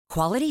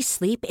Quality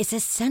sleep is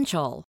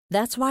essential.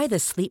 That's why the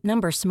Sleep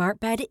Number Smart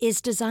Bed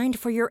is designed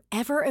for your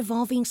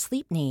ever-evolving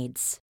sleep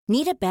needs.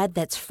 Need a bed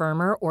that's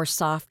firmer or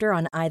softer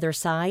on either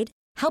side?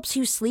 Helps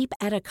you sleep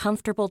at a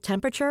comfortable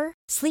temperature?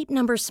 Sleep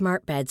Number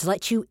Smart Beds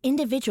let you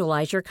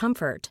individualize your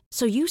comfort,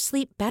 so you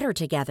sleep better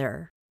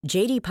together.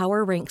 J.D.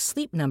 Power ranks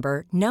Sleep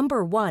Number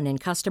number 1 in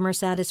customer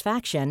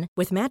satisfaction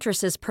with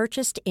mattresses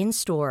purchased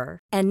in-store.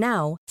 And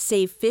now,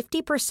 save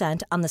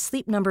 50% on the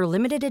Sleep Number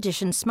Limited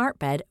Edition Smart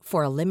Bed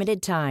for a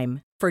limited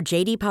time. For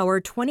J.D. Power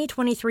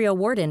 2023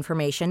 award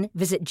information,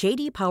 visit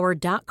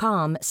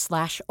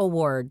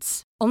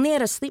jdpower.com/awards. Only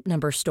at a Sleep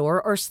Number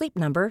store or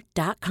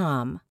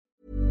sleepnumber.com.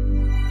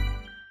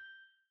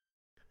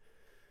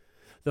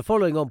 The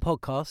following on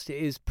podcast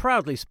is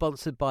proudly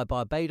sponsored by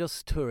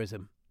Barbados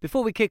Tourism.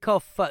 Before we kick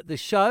off the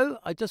show,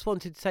 I just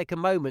wanted to take a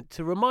moment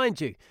to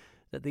remind you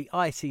that the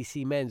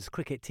ICC Men's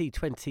Cricket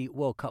T20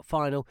 World Cup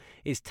Final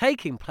is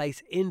taking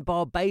place in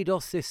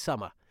Barbados this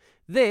summer.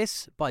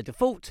 This, by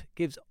default,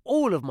 gives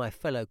all of my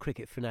fellow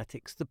cricket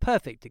fanatics the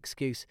perfect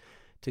excuse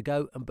to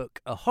go and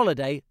book a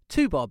holiday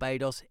to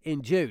Barbados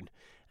in June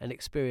and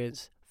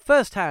experience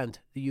firsthand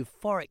the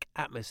euphoric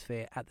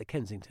atmosphere at the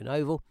Kensington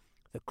Oval,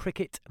 the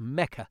cricket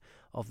mecca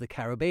of the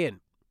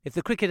Caribbean. If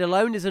the cricket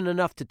alone isn't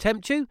enough to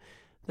tempt you,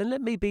 then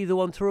let me be the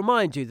one to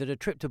remind you that a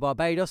trip to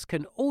Barbados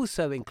can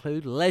also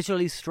include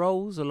leisurely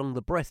strolls along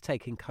the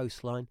breathtaking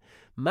coastline,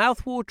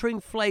 mouth-watering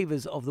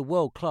flavours of the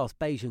world-class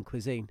Bajan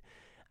cuisine,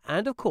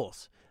 and, of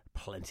course,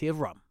 plenty of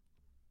rum.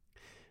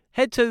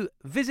 Head to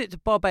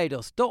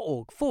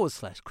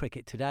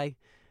visitbarbados.org/cricket today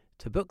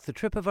to book the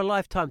trip of a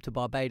lifetime to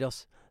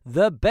Barbados,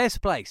 the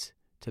best place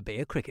to be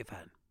a cricket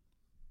fan.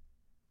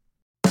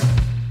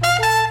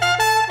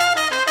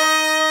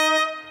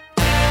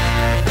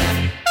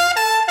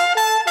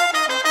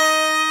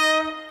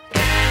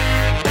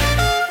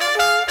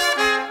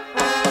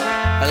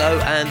 Hello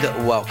and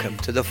welcome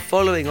to the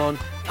following on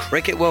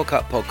Cricket World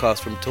Cup podcast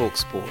from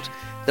TalkSport.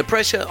 The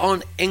pressure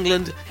on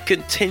England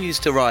continues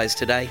to rise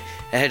today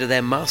ahead of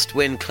their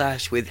must-win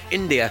clash with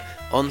India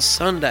on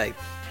Sunday.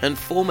 And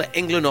former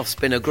England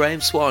off-spinner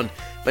Graham Swan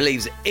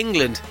believes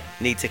England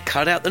need to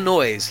cut out the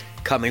noise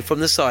coming from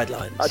the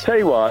sidelines. I'll tell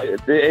you why,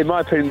 in my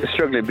opinion, they're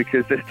struggling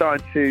because they're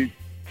starting to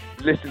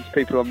listen to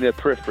people on their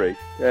periphery.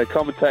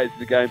 Commentators of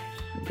the game,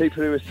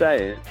 people who are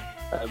saying,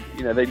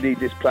 they need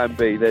this plan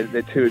B.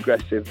 They're too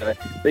aggressive.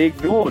 They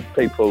ignored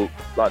people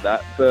like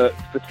that for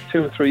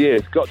 2 or 3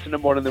 years, got to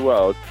number one in the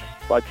world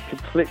by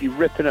completely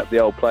ripping up the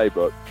old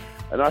playbook.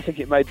 And I think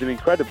it made them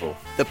incredible.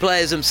 The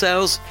players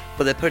themselves,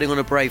 well, they're putting on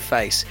a brave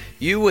face.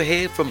 You will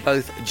hear from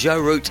both Joe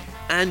Root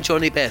and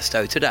Jonny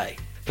Bairstow today.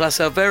 Plus,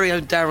 our very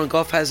own Darren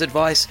Gough has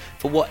advice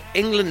for what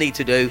England need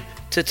to do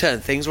to turn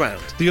things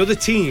round. The other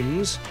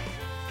teams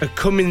are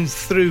coming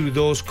through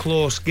those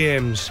close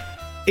games.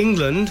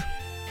 England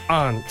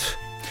aren't.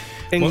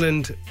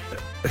 England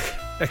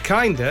are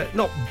kinda,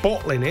 not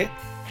bottling it,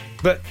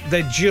 but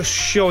they're just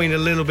showing a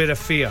little bit of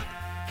fear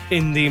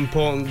in the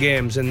important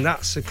games, and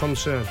that's a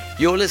concern.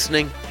 You're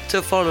listening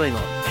to Following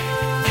On.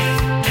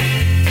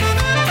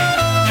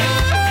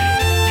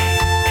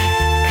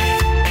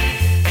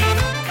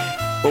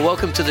 Well,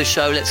 welcome to the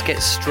show. Let's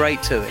get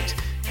straight to it.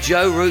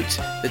 Joe Root,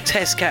 the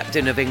Test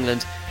captain of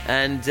England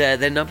and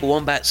their number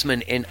one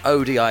batsman in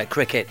ODI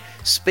cricket,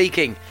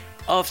 speaking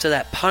after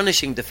that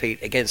punishing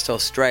defeat against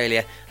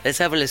Australia. Let's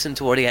have a listen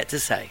to what he had to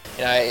say.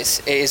 You know,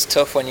 it is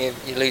tough when you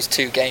lose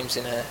 2 games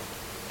in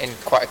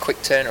quite a quick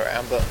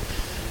turnaround, but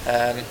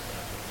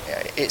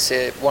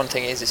one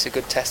thing is it's a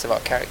good test of our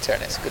character,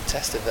 and it's a good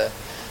test of the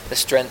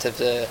strength of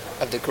the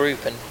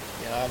group, and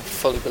I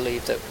fully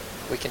believe that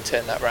we can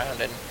turn that round,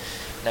 and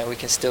we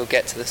can still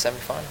get to the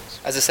semi-finals.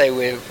 As I say,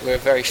 we're a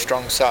very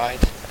strong side,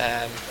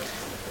 and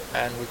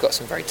we've got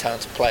some very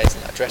talented players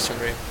in that dressing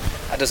room.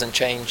 That doesn't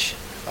change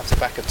off the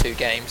back of 2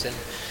 games, and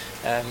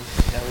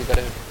we've got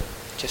to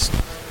just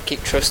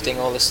keep trusting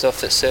all the stuff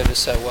that served us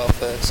so well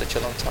for such a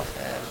long time.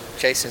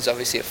 Jason's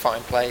obviously a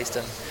fine player. He's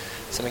done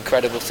some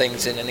incredible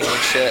things in an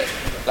England shirt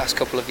last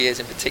couple of years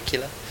in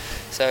particular,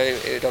 so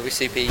it would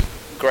obviously be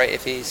great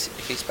if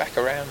he's back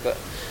around, but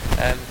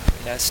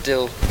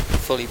still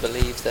fully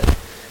believe that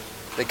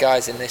the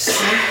guys in this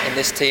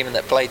team and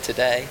that played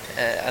today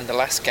and the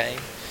last game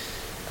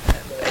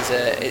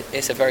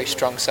it's a very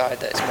strong side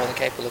that is more than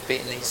capable of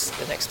beating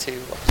the next 2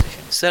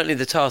 oppositions. Certainly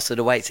the task that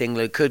awaits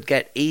England could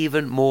get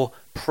even more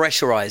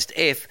pressurised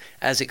if,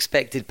 as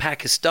expected,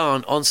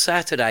 Pakistan on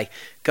Saturday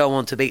go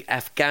on to beat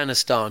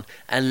Afghanistan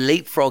and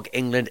leapfrog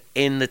England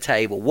in the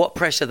table. What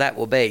pressure that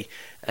will be.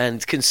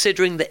 And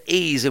considering the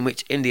ease in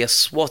which India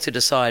swatted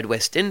aside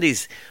West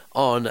Indies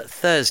on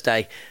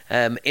Thursday,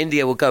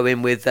 India will go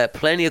in with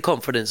plenty of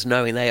confidence,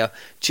 knowing they are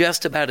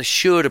just about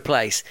assured a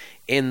place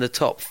in the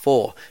top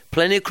 4.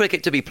 Plenty of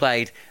cricket to be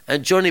played,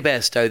 and Jonny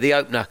Bairstow, the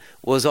opener,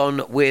 was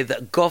on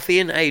with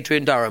Goughy and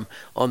Adrian Durham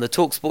on the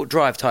TalkSport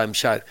Drive Time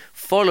show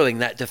following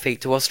that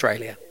defeat to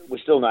Australia. We're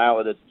still not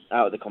out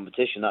of the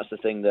competition. That's the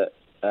thing that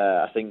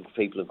I think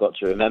people have got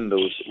to remember.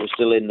 We're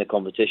still in the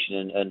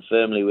competition and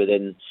firmly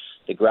within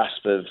the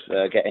grasp of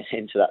getting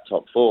into that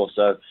top 4.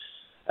 So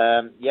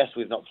Yes,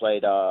 we've not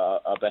played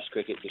our best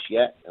cricket just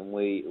yet, and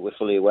we're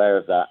fully aware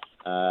of that.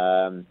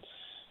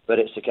 But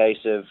it's a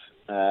case of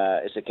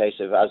as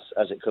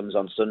it comes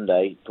on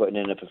Sunday, putting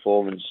in a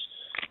performance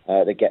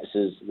that gets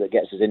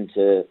us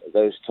into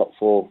those top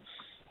four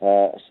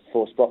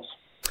spots.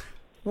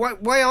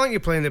 Why aren't you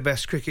playing the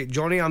best cricket,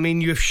 Johnny? I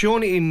mean, you've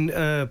shown it in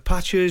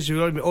patches.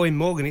 Owen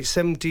Morgan, it's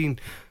 17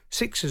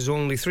 sixes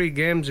only 3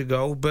 games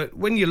ago. But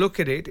when you look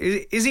at it,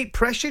 is it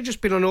pressure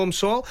just being on home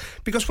soil?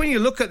 Because when you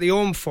look at the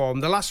home form,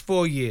 the last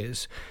 4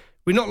 years,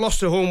 we've not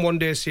lost a home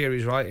one-day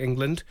series, right,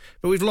 England?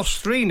 But we've lost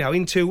 3 now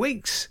in 2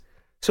 weeks.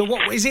 So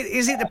what is it?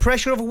 Is it the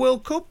pressure of a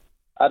World Cup?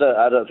 I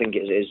don't think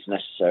it is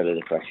necessarily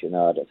the pressure.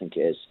 No, I don't think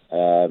it is.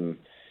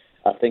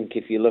 I think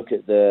if you look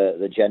at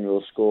the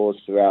general scores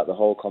throughout the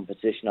whole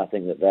competition, I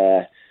think that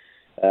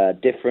they're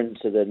different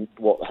to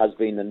what has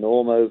been the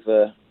norm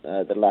over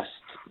the last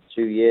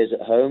 2 years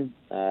at home.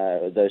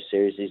 Those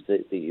series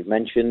that you've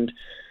mentioned,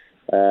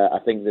 I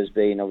think there's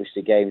been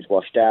obviously games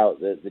washed out.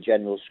 The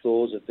general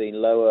scores have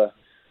been lower.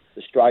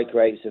 The strike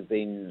rates have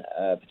been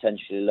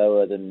potentially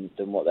lower than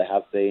what they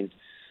have been.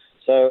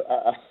 So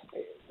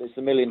it's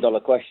the $1 million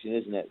question,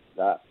 isn't it?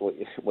 That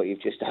what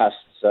you've just asked.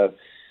 So.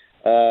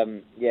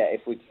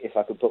 If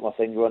I could put my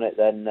finger on it,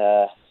 then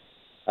that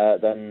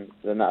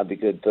would be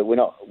good. But we're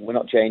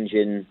not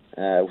changing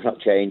or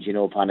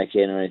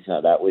panicking or anything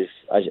like that.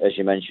 As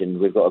you mentioned,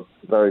 we've got a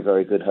very,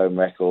 very good home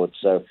record.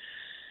 So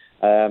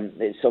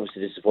it's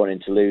obviously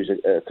disappointing to lose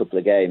a couple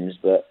of games,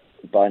 but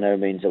by no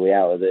means are we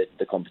out of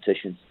the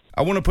competition.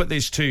 I want to put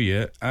this to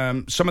you.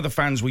 Some of the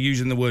fans were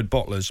using the word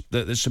bottlers.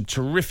 There's some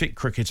terrific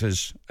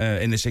cricketers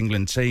in this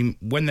England team.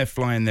 When they're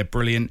flying, they're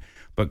brilliant.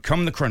 But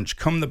come the crunch,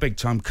 come the big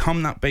time,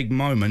 come that big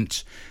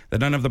moment, they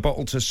don't have the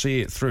bottle to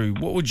see it through.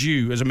 What would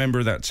you, as a member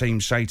of that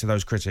team, say to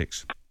those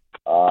critics?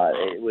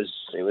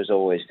 It was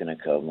always going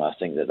to come. I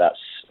think that's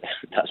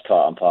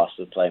part and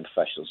parcel of playing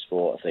professional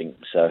sport, I think.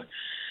 So,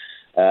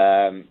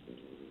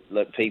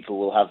 look, people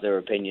will have their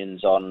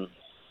opinions on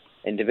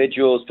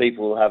individuals,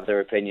 people will have their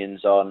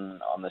opinions on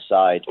the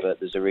side, but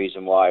there's a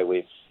reason why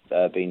we've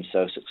been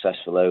so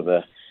successful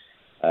over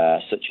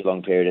such a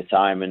long period of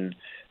time, and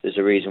there's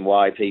a reason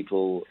why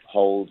people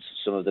hold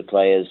some of the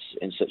players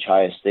in such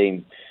high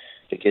esteem,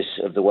 because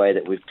of the way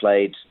that we've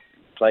played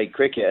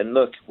cricket. And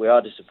look, we are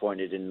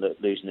disappointed in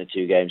losing the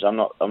 2 games. I'm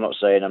not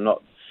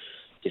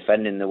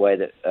defending the way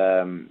that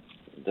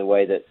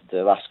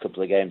the last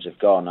couple of games have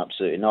gone.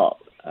 Absolutely not.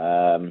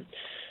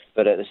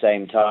 But at the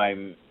same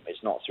time,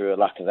 it's not through a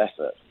lack of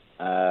effort.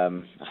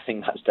 I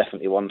think that's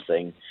definitely one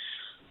thing.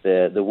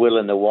 The will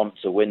and the want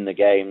to win the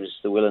games,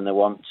 the will and the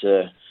want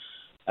to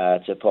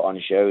put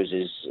on shows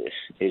is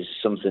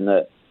something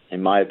that,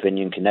 in my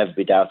opinion, can never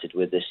be doubted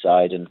with this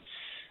side, and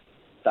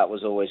that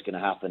was always going to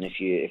happen.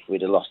 If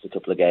we'd have lost a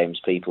couple of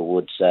games, people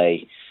would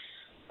say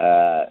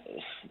that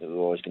we're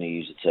always going to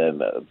use the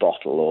term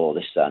bottle or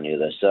this, that and the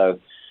other. So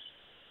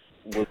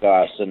we'll go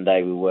out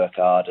Sunday, we work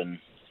hard, and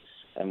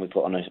we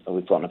put on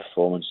a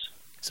performance.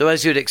 So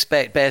as you'd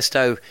expect,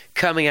 Bairstow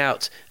coming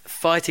out,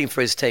 fighting for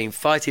his team,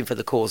 fighting for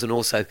the cause, and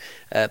also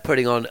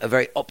putting on a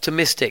very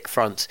optimistic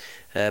front.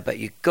 But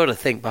you've got to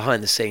think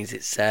behind the scenes,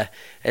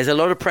 there's a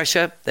lot of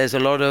pressure, there's a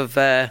lot of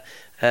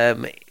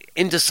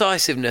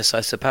indecisiveness,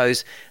 I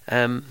suppose,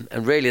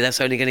 and really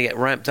that's only going to get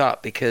ramped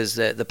up because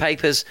the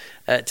papers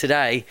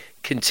today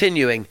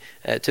continuing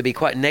to be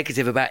quite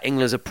negative about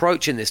England's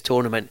approach in this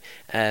tournament.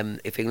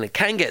 If England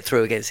can get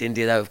through against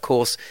India, though, of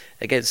course,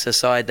 against a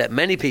side that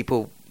many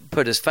people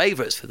put as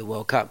favourites for the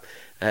World Cup,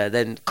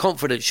 then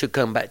confidence should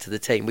come back to the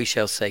team. We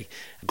shall see.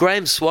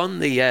 Graham Swan,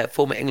 the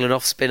former England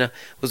off-spinner,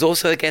 was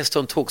also a guest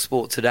on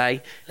TalkSport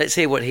today. Let's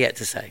hear what he had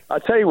to say. I'll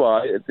tell you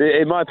why.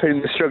 In my opinion,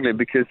 they're struggling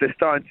because they're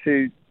starting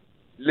to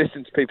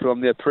listen to people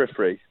on their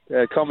periphery,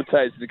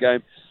 commentators of the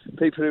game,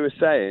 people who are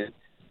saying,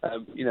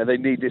 they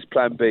need this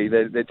plan B,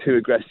 they're too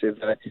aggressive.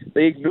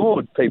 They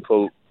ignored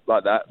people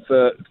like that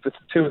for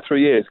 2 or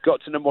 3 years,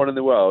 got to number 1 in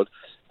the world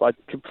by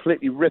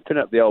completely ripping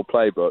up the old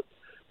playbook.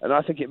 And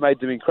I think it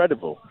made them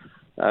incredible.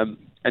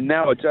 And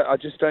now I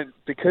just don't,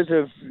 because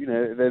of, they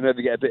know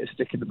they get a bit of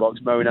stick in the box.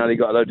 Moeen Ali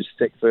got a load of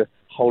stick for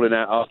holding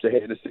out after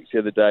hitting a 6 the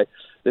other day.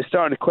 They're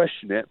starting to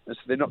question it, and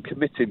so they're not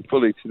committing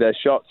fully to their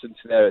shots and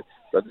to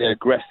their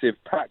aggressive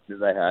pack that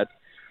they had.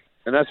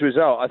 And as a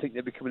result, I think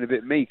they're becoming a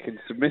bit meek and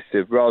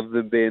submissive rather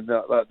than being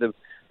like the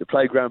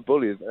playground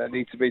bullies that they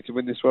need to be to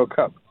win this World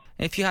Cup.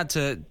 If you had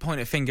to point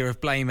a finger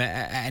of blame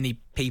at any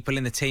people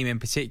in the team in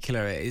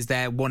particular, is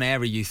there one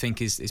area you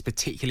think is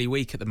particularly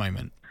weak at the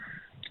moment?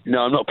 No,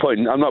 I'm not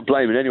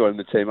blaming anyone in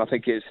the team. I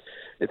think it's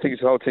the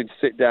whole team to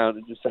sit down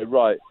and just say,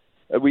 right,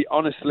 are we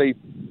honestly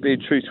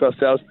being true to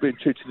ourselves, being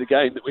true to the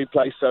game that we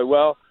play so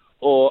well,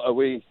 or are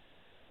we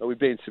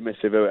being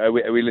submissive? Are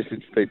we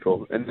listening to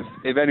people? And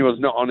if anyone's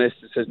not honest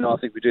and says, no, I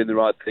think we're doing the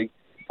right thing,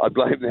 I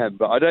blame them.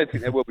 But I don't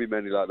think there will be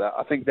many like that.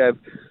 I think they're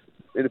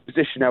in a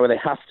position now where they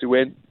have to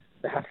win.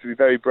 They have to be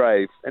very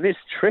brave, and it's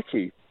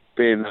tricky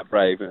being that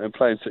brave and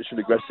playing such an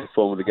aggressive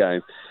form of the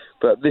game.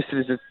 But this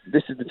is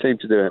the team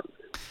to do it.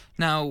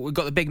 Now, we've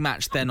got the big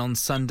match then on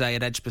Sunday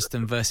at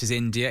Edgbaston versus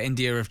India.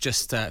 India have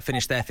just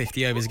finished their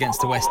 50 overs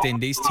against the West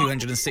Indies,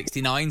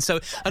 269.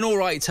 So an all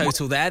right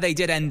total there. They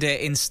did end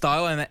it in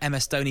style.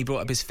 MS Dhoni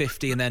brought up his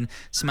 50 and then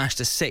smashed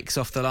a 6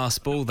 off the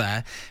last ball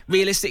there.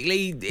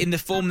 Realistically, in the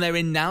form they're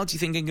in now, do you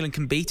think England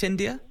can beat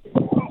India?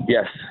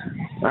 Yes,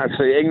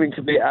 absolutely. England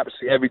can beat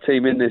absolutely every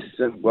team in this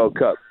World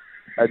Cup.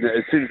 And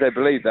as soon as they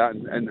believe that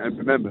and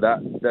remember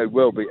that, they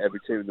will beat every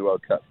team in the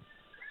World Cup.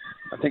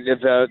 I think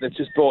they've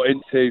just bought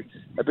into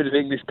a bit of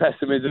English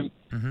pessimism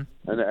and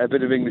a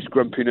bit of English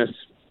grumpiness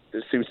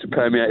that seems to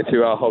permeate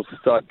through our whole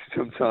society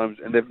sometimes,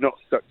 and they've not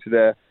stuck to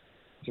their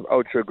sort of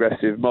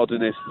ultra-aggressive,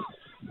 modernist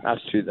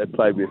attitude they've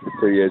played with for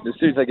 2 years. As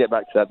soon as they get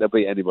back to that, they'll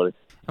beat anybody.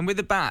 And with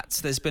the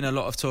bats, there's been a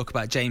lot of talk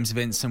about James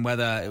Vince and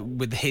whether,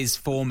 with his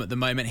form at the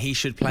moment, he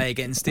should play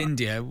against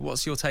India.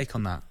 What's your take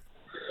on that?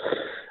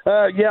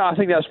 Yeah, I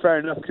think that's fair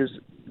enough, because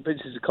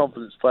Vince is a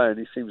confidence player and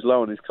he seems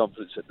low on his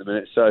confidence at the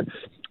minute. So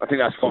I think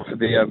that's one for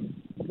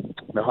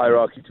the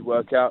hierarchy to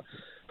work out.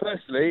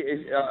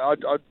 Personally,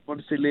 I'd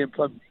want to see Liam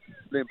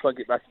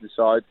Plunkett back in the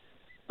side.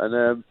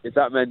 And if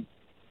that meant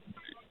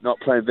not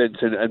playing Vince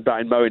and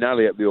batting Moeen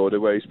Ali up the order,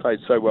 where he's played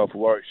so well for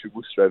Warwickshire and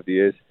Worcester over the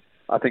years,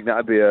 I think that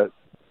would be a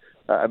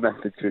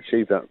method to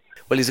achieve that.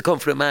 Well, he's a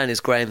confident man, is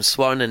Graeme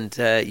Swann,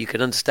 and you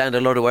can understand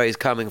a lot of where he's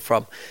coming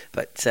from.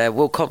 But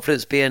will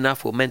confidence be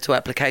enough? Will mental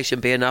application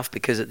be enough?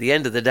 Because at the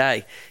end of the day,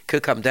 it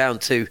could come down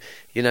to,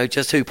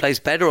 just who plays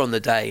better on the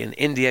day. And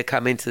India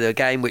come into the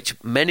game, which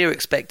many are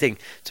expecting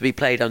to be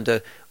played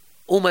under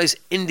almost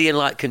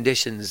Indian-like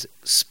conditions.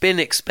 Spin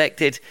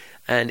expected,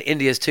 and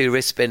India's 2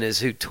 wrist spinners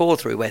who tore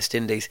through West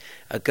Indies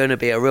are going to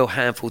be a real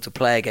handful to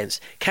play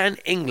against. Can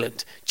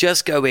England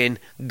just go in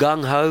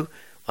gung-ho?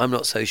 I'm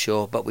not so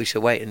sure, but we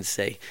shall wait and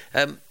see.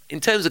 In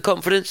terms of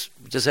confidence,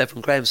 just heard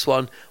from Graeme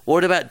Swann.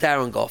 What about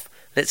Darren Gough?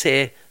 Let's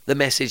hear the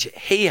message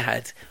he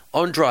had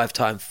on drive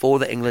time for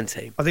the England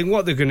team. I think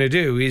what they're going to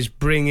do is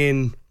bring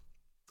in...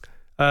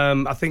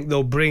 I think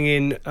they'll bring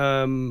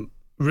in...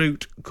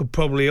 Root could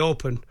probably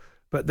open.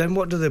 But then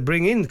what do they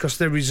bring in? Because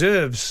they're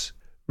reserves,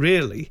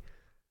 really.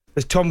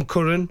 There's Tom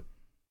Curran.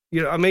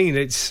 You know what I mean?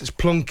 It's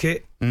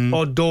Plunkett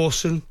or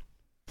Dawson.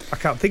 I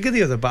can't think of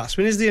the other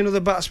batsman. Is there another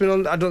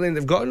batsman? I don't think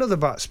they've got another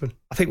batsman.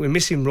 I think we're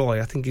missing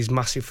Roy. I think he's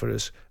massive for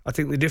us. I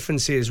think the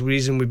difference is, the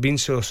reason we've been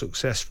so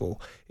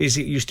successful is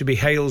it used to be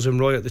Hales and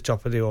Roy at the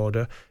top of the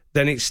order.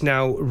 Then it's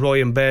now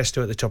Roy and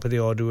Bairstow at the top of the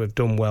order who have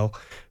done well.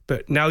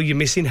 But now you're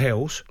missing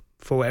Hales,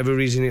 for whatever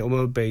reason it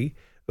will be,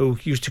 who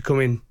used to come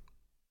in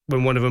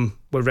when one of them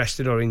were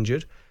rested or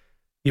injured.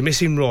 You're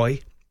missing Roy,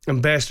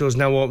 and Bairstow's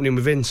now opening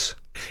with Vince.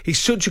 He's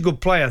such a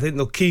good player, I think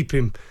they'll keep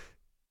him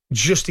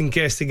just in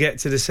case they get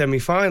to the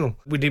semi-final.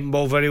 We didn't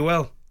bowl very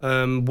well.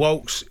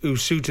 Woakes, who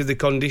suited the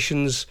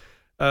conditions,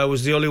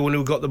 was the only one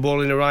who got the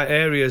ball in the right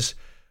areas.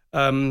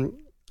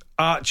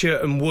 Archer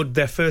and Wood,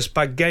 their first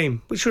bad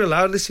game, which were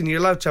allowed. Listen,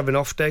 you're allowed to have an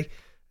off day,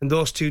 and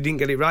those two didn't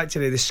get it right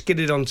today. They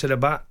skidded onto the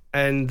bat,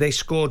 and they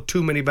scored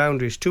too many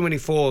boundaries, too many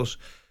fours,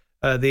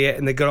 and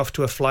they got off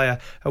to a flyer.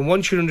 And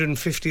once you're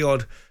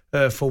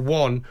 150-odd for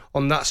one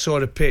on that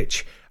sort of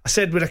pitch, I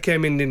said when I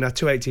came in, didn't I,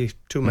 280,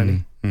 too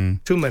many.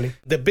 Too many.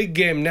 The big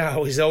game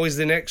now is always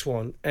the next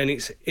one, and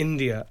it's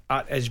India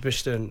at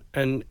Edgbaston.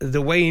 And the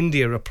way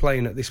India are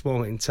playing at this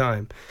moment in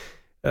time,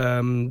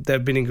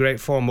 they've been in great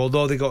form,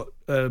 although they got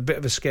a bit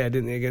of a scare,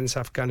 didn't they, against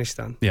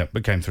Afghanistan? Yeah,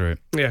 but came through it.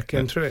 Yeah,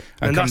 came through it.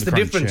 And that's the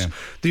difference. Yeah.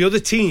 The other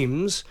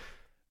teams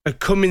are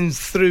coming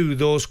through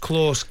those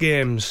close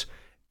games.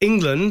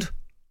 England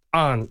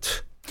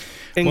aren't.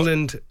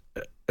 England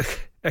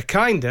are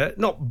kinda,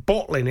 not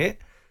bottling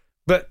it,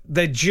 but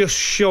they're just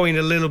showing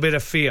a little bit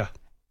of fear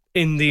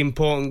in the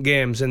important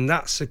games, and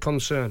that's a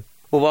concern.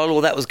 Well, while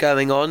all that was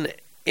going on,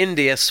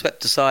 India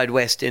swept aside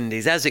West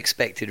Indies, as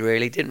expected,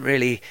 really. Didn't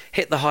really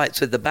hit the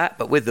heights with the bat,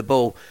 but with the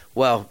ball,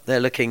 well, they're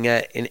looking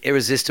in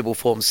irresistible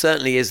form.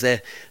 Certainly is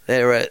their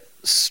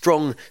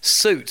strong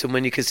suit, and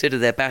when you consider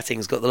their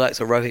batting's got the likes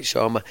of Rohit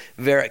Sharma,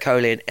 Virat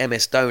Kohli and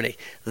MS Dhoni,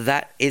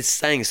 that is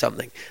saying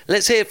something.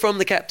 Let's hear from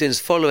the captains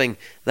following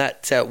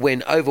that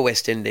win over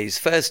West Indies.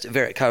 First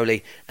Virat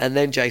Kohli and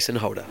then Jason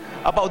Holder.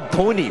 About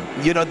Dhoni,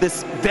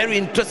 this very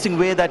interesting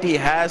way that he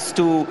has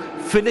to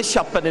finish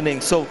up an inning.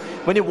 So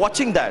when you're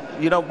watching that,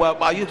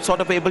 are you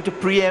sort of able to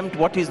preempt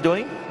what he's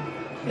doing?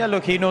 Yeah,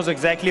 look, he knows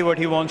exactly what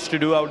he wants to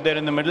do out there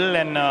in the middle,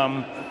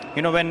 and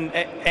when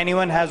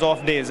anyone has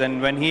off days,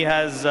 and when he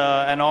has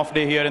an off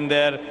day here and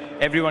there,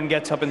 everyone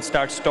gets up and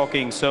starts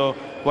talking. So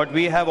what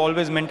we have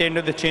always maintained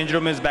in the change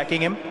room is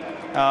backing him,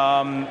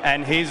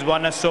 and he's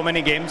won us so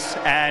many games.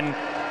 And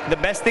the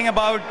best thing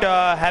about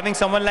having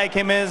someone like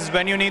him is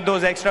when you need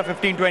those extra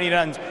 15-20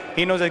 runs,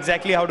 he knows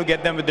exactly how to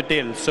get them with the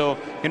tail. So,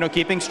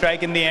 keeping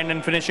strike in the end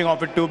and finishing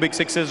off with 2 big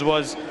sixes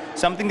was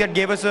something that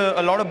gave us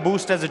a lot of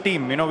boost as a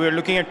team. We were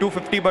looking at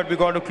 250, but we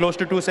got close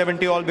to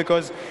 270 all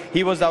because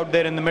he was out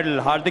there in the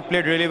middle. Hardik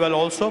played really well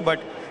also,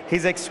 but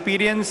his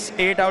experience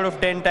 8 out of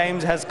 10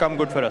 times has come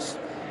good for us.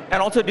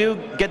 And also, do you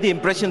get the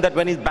impression that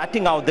when he's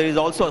batting out there, he's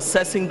also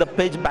assessing the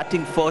pitch,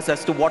 batting first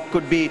as to what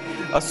could be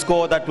a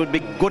score that would be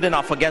good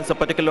enough against a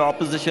particular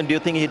opposition? Do you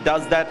think he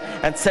does that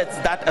and sets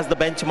that as the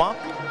benchmark?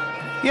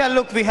 Yeah,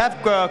 look, we have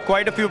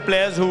quite a few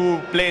players who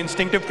play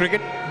instinctive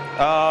cricket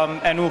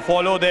and who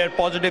follow their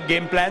positive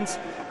game plans.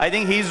 I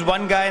think he's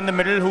one guy in the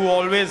middle who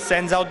always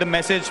sends out the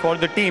message for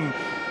the team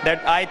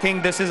that I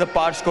think this is a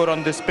par score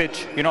on this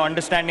pitch. You know,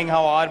 understanding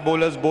how our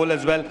bowlers bowl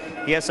as well.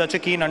 He has such a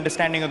keen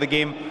understanding of the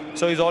game.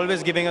 So he's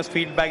always giving us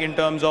feedback in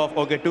terms of,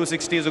 okay,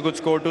 260 is a good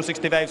score,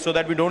 265, so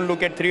that we don't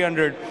look at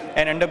 300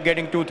 and end up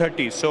getting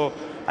 230. So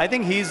I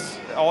think he's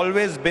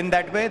always been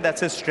that way.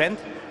 That's his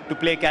strength, to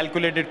play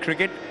calculated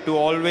cricket, to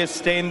always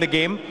stay in the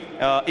game,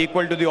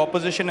 equal to the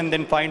opposition, and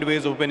then find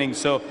ways of winning.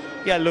 So,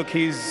 yeah, look,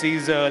 he's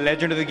a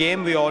legend of the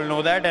game. We all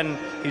know that, and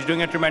he's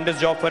doing a tremendous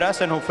job for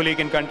us, and hopefully he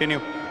can continue.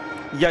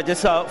 Yeah,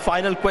 just a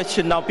final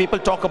question. Now, people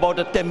talk about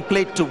a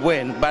template to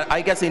win, but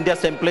I guess India's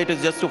template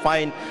is just to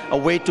find a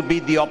way to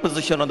beat the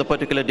opposition on the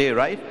particular day,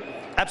 right?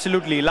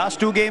 Absolutely. Last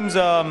two games,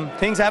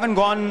 things haven't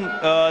gone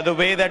the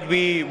way that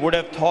we would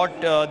have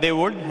thought they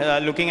would.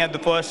 Looking at the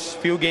first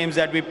few games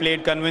that we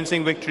played,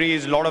 convincing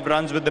victories, a lot of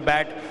runs with the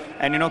bat,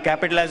 and, you know,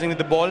 capitalizing with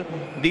the ball.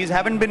 These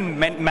haven't been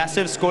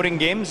massive scoring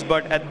games,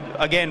 but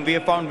again, we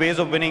have found ways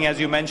of winning, as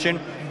you mentioned.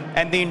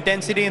 And the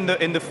intensity in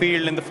the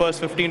field in the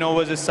first 15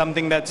 overs is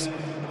something that's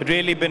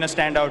really been a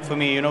standout for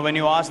me. You know, when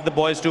you ask the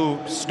boys to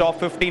stop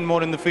 15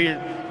 more in the field,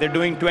 they're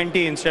doing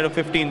 20 instead of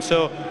 15.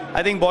 So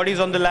I think bodies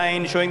on the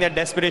line, showing that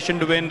desperation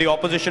to win. The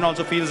opposition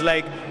also feels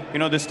like, you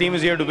know, this team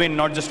is here to win,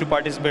 not just to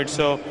participate.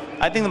 So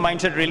I think the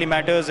mindset really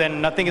matters,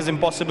 and nothing is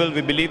impossible. We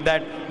believe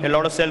that. A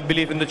lot of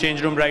self-belief in the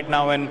change room right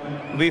now, and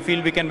we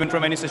feel we can win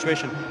from any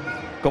situation.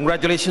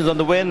 Congratulations on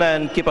the win,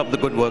 and keep up the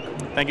good work.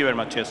 Thank you very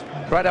much. Cheers.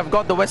 Right, I've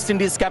got the West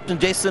Indies captain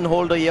Jason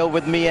Holder here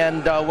with me,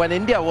 and when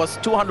India was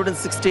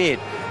 268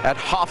 at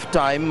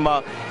half-time,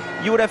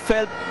 you would have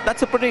felt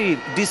that's a pretty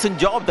decent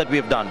job that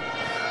we've done.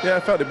 Yeah, I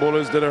felt the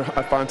bowlers did a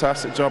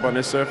fantastic job on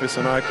this surface,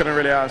 and I couldn't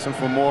really ask them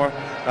for more.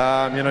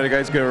 You know, the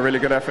guys gave a really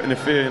good effort in the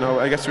field. You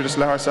know, I guess we just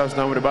let ourselves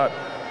down with the bat.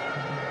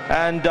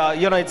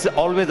 And, you know, it's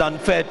always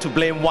unfair to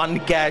blame one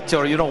catch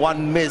or, you know,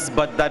 one miss,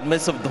 but that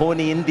miss of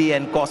Dhoni in the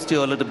end cost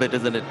you a little bit,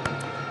 isn't it?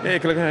 Yeah, you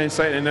can look at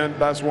hindsight, and then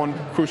that's one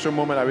crucial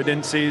moment that we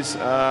didn't seize. You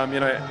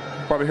know,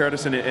 probably hurt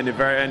us in the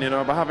very end, you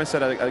know. But having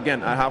said that,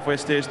 again, at halfway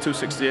stage,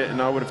 268, and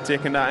I would have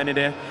taken that any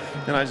day.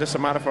 You know, it's just a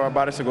matter for our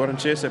batters to go out and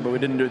chase it, but we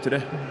didn't do it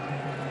today.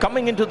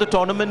 Coming into the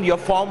tournament, your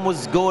form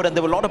was good, and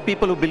there were a lot of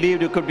people who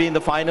believed you could be in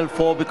the Final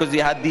Four because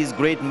you had these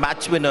great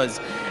match winners.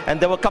 And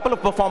there were a couple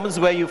of performances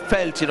where you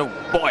felt, you know,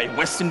 boy,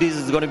 West Indies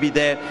is going to be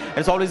there. And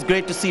it's always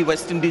great to see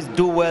West Indies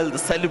do well, the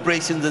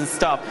celebrations and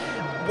stuff.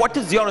 What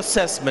is your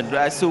assessment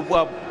as to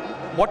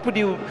what would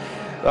you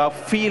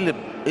feel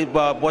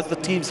was the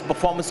team's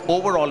performance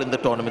overall in the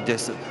tournament,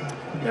 Jason?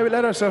 Yeah, we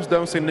let ourselves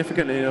down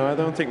significantly. You know, I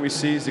don't think we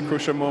seized the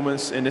crucial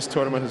moments in this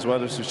tournament as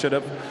well as we should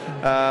have.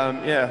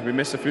 Yeah, we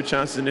missed a few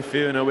chances in the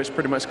field, you know, which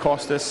pretty much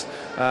cost us.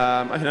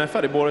 I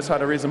thought the bowlers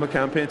had a reasonable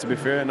campaign, to be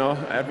fair. You know,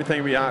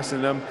 everything we asked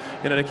in them,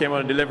 you know, they came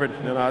out and delivered.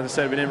 You know, as I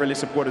said, we didn't really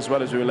support as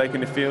well as we were like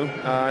in the field.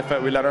 I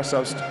felt we let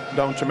ourselves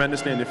down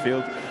tremendously in the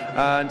field,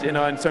 and you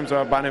know, in terms of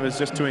our batting, it was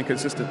just too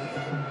inconsistent.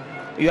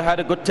 You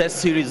had a good test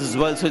series as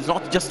well, so it's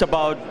not just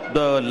about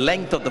the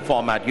length of the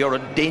format. You're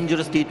a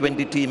dangerous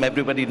T20 team,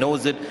 everybody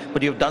knows it,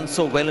 but you've done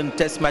so well in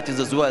test matches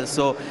as well.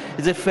 So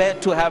is it fair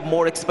to have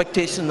more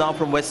expectations now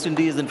from West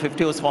Indies in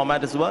 50 overs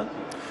format as well?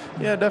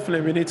 Yeah,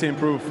 definitely. We need to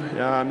improve.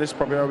 This is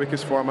probably our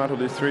weakest format of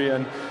the three,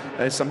 and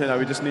it's something that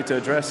we just need to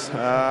address.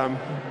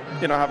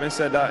 You know, having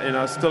said that, you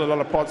know, still a lot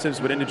of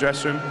positives within the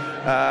dressing room.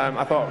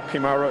 I thought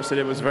Kemar Roach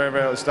today was very,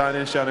 very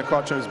outstanding. Shannon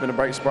Cotram has been a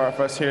bright spot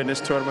for us here in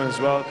this tournament as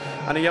well.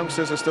 And the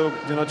youngsters are still,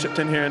 you know, chipped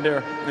in here and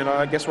there. You know,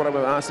 I guess what I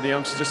will ask the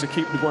youngsters just to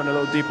keep going a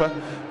little deeper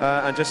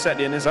and just set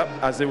the innings up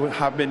as they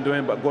have been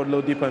doing, but go a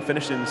little deeper and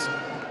finish innings.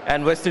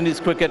 And West Indies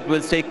cricket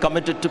will stay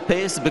committed to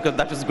pace, because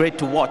that was great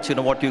to watch, you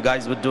know, what you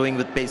guys were doing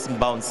with pace and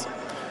bounce.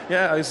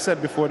 Yeah, as I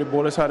said before, the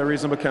bowlers had a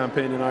reasonable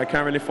campaign. You know, I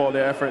can't really fault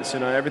their efforts. You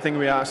know, everything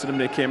we asked of them,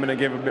 they came in and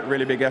gave a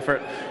really big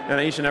effort. And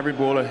each and every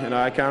bowler, you know,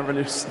 I can't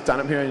really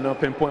stand up here, you know,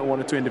 pinpoint one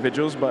or two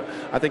individuals, but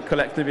I think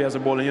collectively as a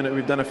bowling unit,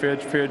 we've done a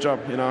fair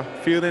job. You know,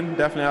 fielding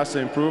definitely has to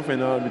improve. You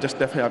know, we just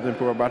definitely have to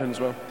improve our batting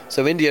as well.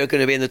 So India are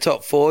going to be in the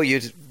top four.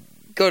 You'd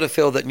got to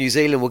feel that New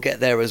Zealand will get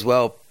there as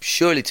well.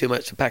 Surely too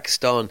much for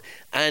Pakistan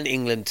and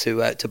England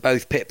to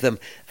both pip them.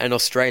 And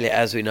Australia,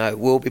 as we know,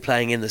 will be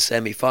playing in the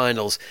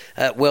semi-finals.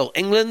 Well,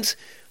 England,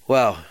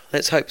 well,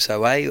 let's hope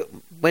so, eh?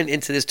 Went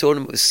into this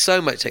tournament with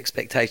so much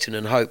expectation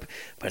and hope.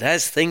 But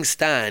as things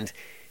stand,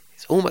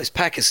 it's almost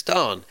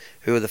Pakistan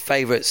who are the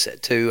favourites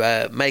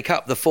to make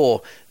up the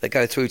four that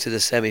go through to the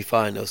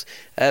semi-finals.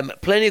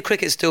 Plenty of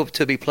cricket still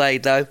to be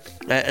played, though.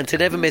 And to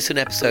never miss an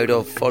episode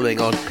of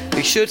Following On,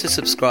 be sure to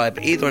subscribe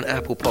either on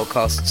Apple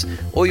Podcasts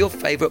or your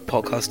favourite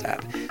podcast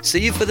app. See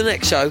you for the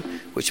next show,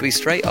 which will be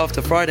straight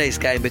after Friday's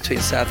game between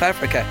South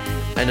Africa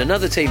and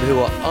another team who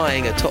are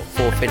eyeing a top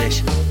four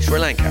finish, Sri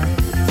Lanka.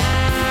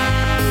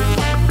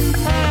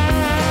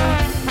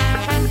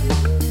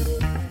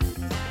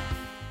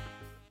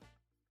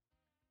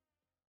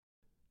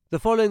 The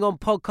following on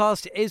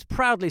podcast is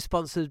proudly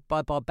sponsored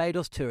by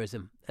Barbados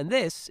Tourism, and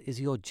this is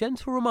your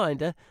gentle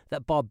reminder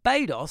that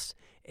Barbados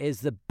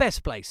is the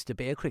best place to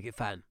be a cricket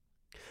fan.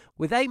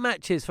 With 8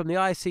 matches from the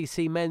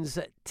ICC Men's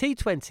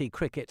T20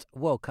 Cricket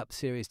World Cup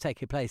Series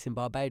taking place in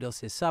Barbados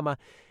this summer,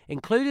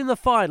 including the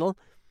final,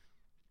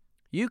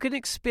 you can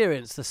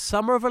experience the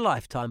summer of a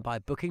lifetime by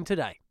booking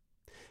today.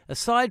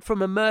 Aside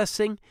from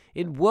immersing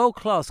in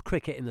world-class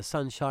cricket in the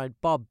sunshine,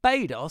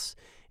 Barbados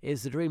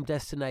is the dream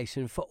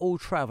destination for all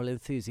travel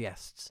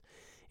enthusiasts.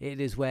 It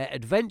is where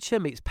adventure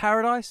meets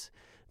paradise,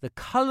 the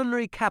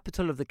culinary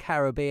capital of the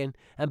Caribbean,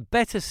 and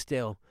better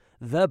still,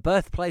 the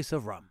birthplace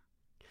of rum.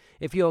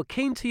 If you're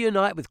keen to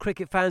unite with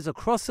cricket fans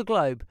across the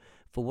globe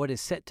for what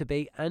is set to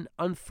be an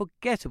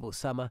unforgettable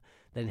summer,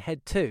 then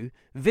head to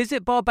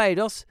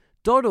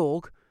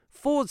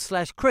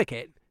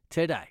visitbarbados.org/cricket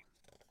today.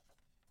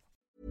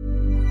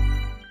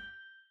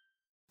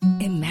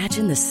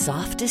 Imagine the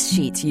softest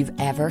sheets you've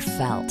ever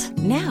felt.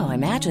 Now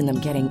imagine them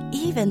getting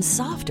even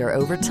softer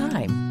over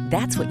time.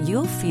 That's what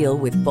you'll feel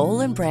with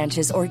Boll &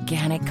 Branch's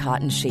organic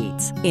cotton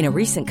sheets. In a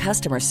recent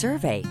customer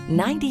survey,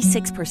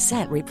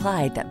 96%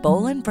 replied that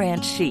Boll &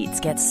 Branch sheets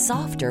get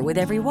softer with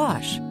every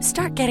wash.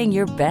 Start getting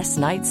your best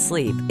night's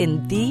sleep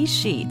in these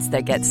sheets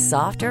that get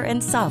softer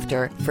and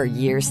softer for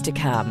years to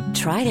come.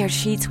 Try their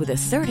sheets with a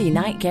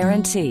 30-night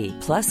guarantee.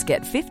 Plus,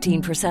 get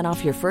 15%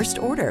 off your first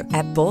order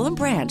at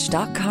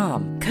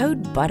bollandbranch.com.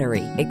 Code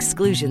BUTTERY.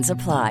 Exclusions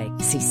apply.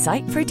 See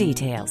site for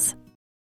details.